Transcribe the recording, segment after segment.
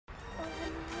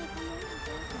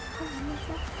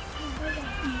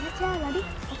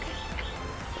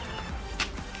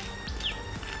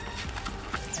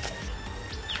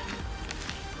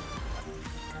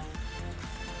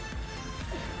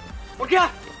kìa.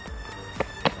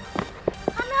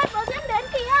 Anh ơi, bố em đến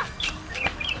kìa.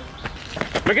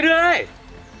 Mấy cái đứa đây.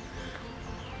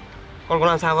 Con có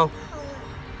làm sao không?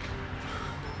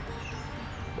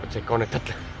 Bọn trẻ con này thật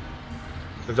là...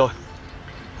 Được rồi,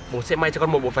 bố sẽ may cho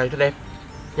con một bộ váy thật đẹp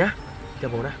nhá. Theo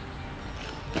bố nào.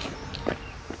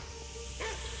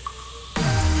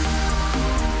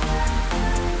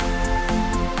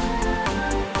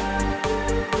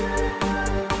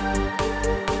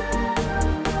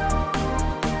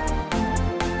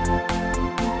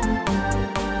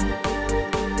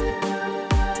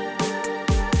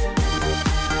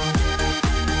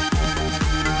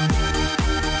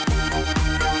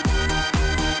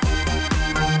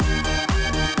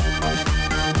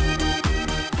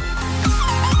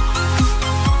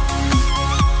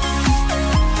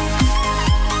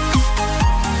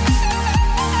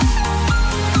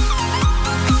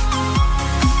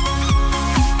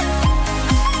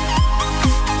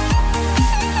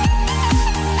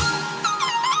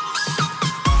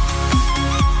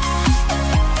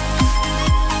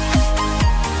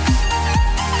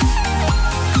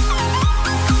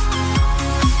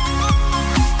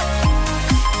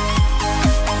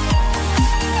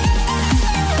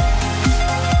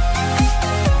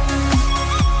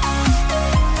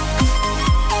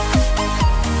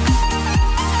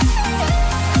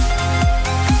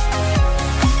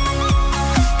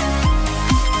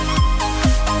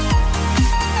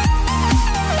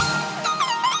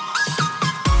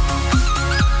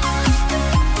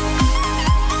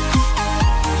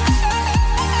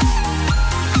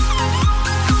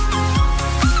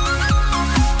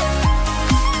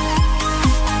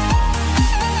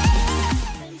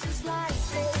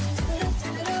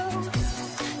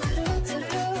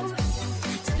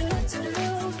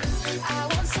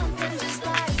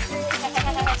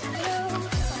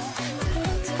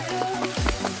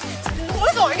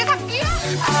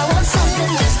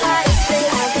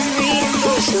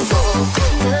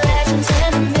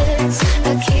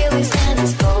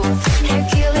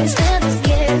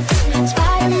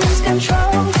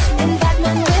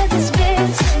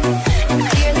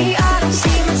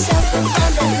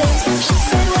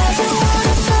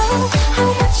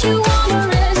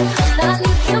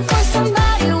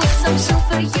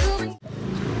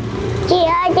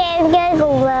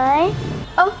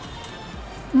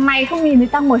 Mày không nhìn thấy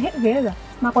tao ngồi hết ghế rồi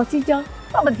mà còn chi chơi?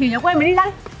 Tao bẩn thỉu nhà quê mày đi ra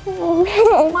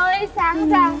đây. Mới sáng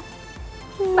ra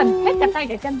bẩn hết cả tay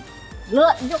cả chân.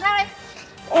 Lượn chỗ khác đây.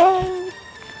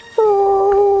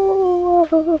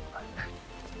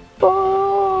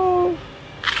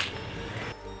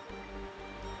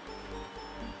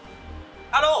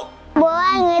 Alo. Bố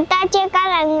ơi, người ta chê con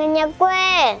là người nhà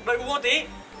quê. Đợi bố một tí.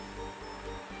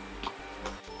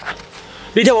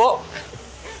 Đi theo bố.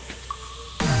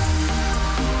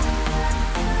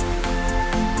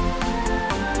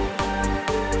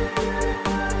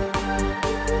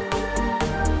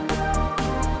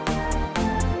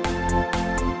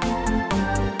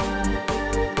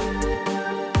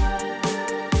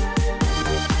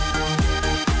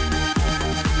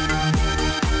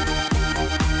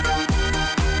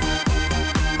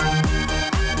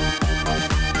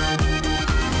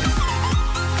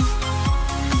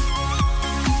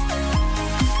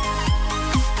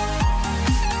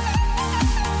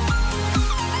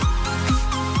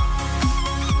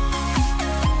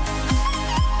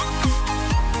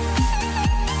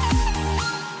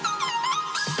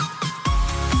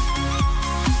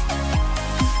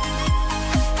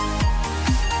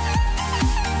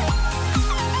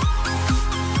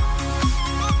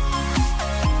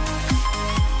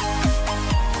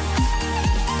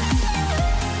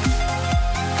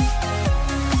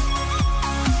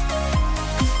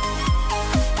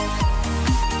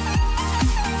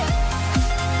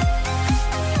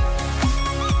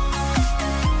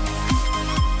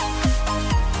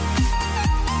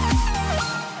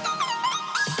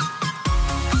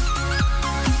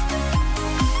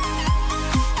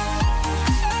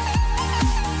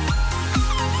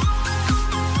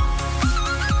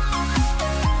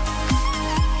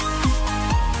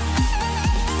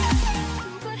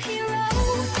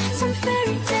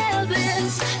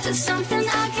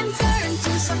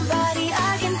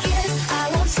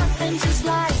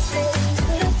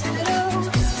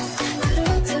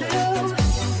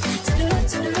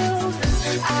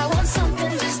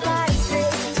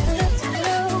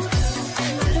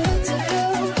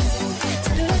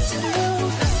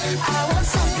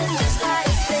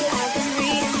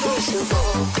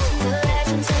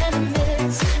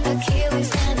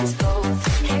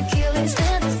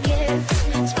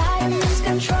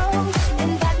 Control,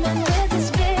 and Batman with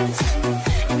his bits,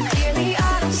 and clearly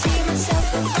I don't see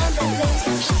myself among the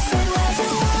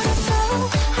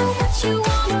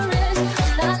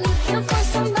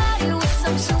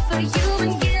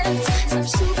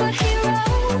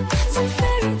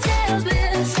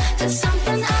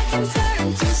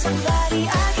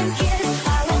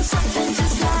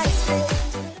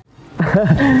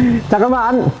Chào các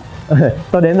bạn.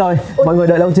 Tôi đến rồi. Mọi người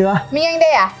đợi lâu chưa? Minh Anh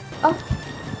đây à? Ơ,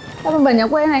 sao mà bẩn nhà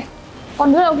quê này?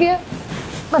 Còn đứa nào kia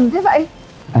bẩn thế vậy?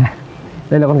 À,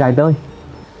 đây là con gái tôi.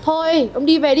 Thôi, ông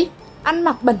đi về đi. Ăn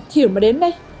mặc bẩn thỉu mà đến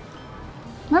đây.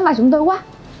 Mất mặt chúng tôi quá.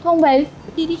 Thôi ông về đi.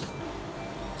 Đi đi.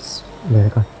 Về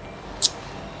con.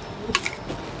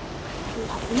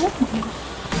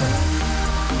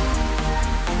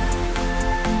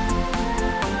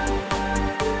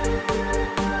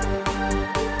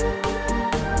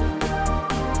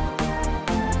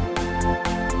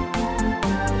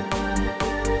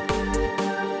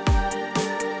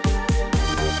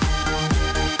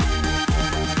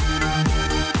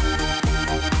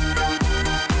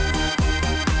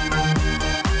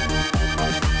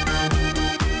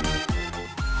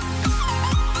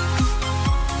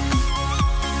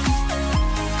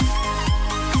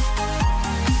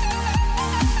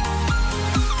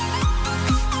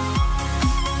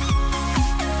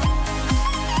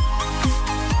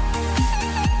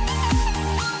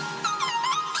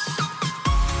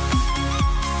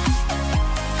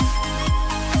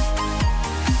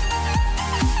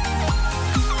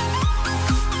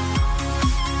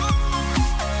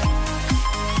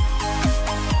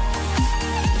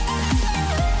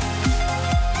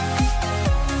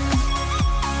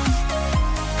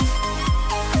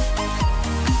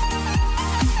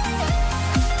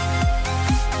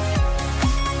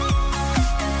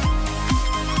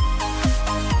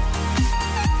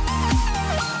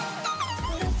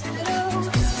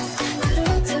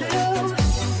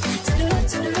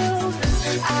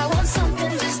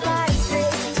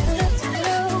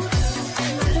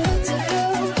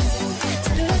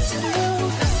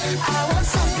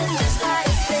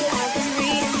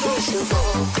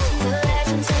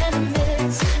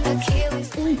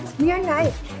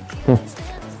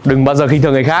 Đừng bao giờ khinh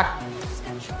thường người khác.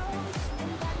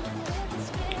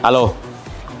 Alo,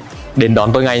 đến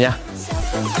đón tôi ngay nhá.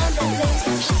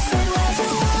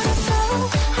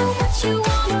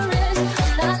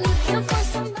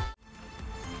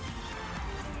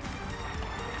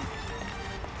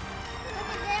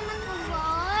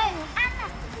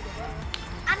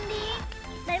 Ăn đi.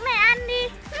 Đấy mày ăn đi.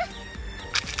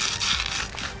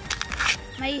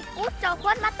 Mày út cho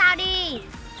khuất mắt tao đi.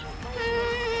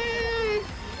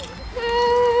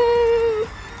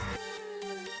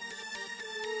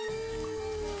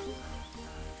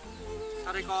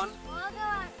 Sao đây con? Các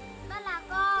bạn bắt nạt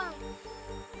con.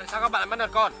 Tại sao các bạn lại bắt nạt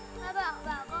con? Các bạn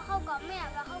bảo con không có mẹ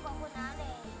và không có quần áo để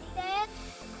đi Tết.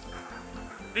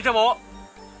 Đi theo bố.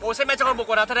 Bố sẽ may cho con bộ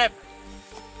quần áo thật đẹp.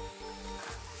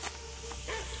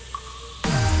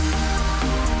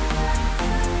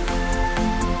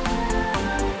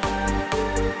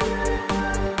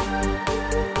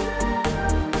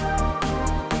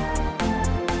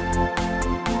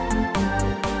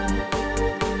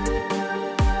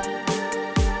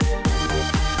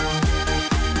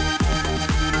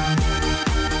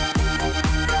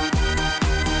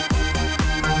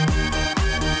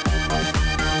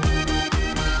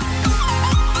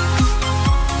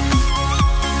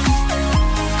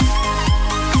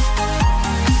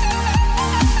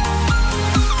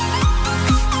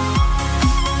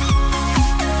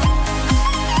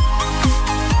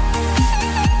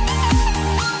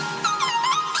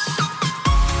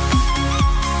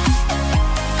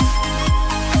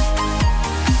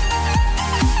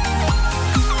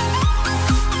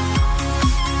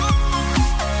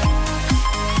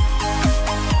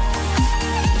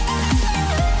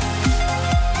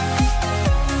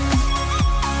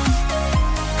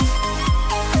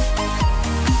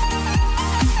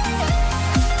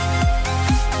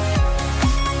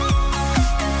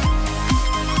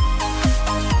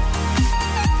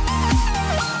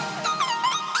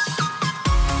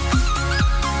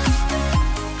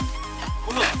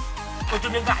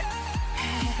 miếng vải.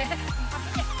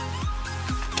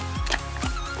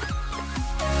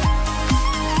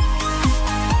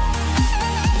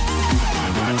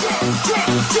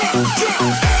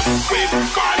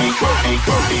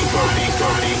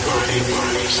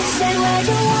 She said, where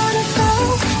you wanna go?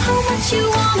 How much you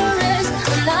wanna risk?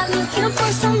 I'm not looking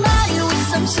for somebody with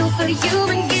some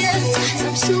superhuman gifts,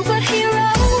 some superhero.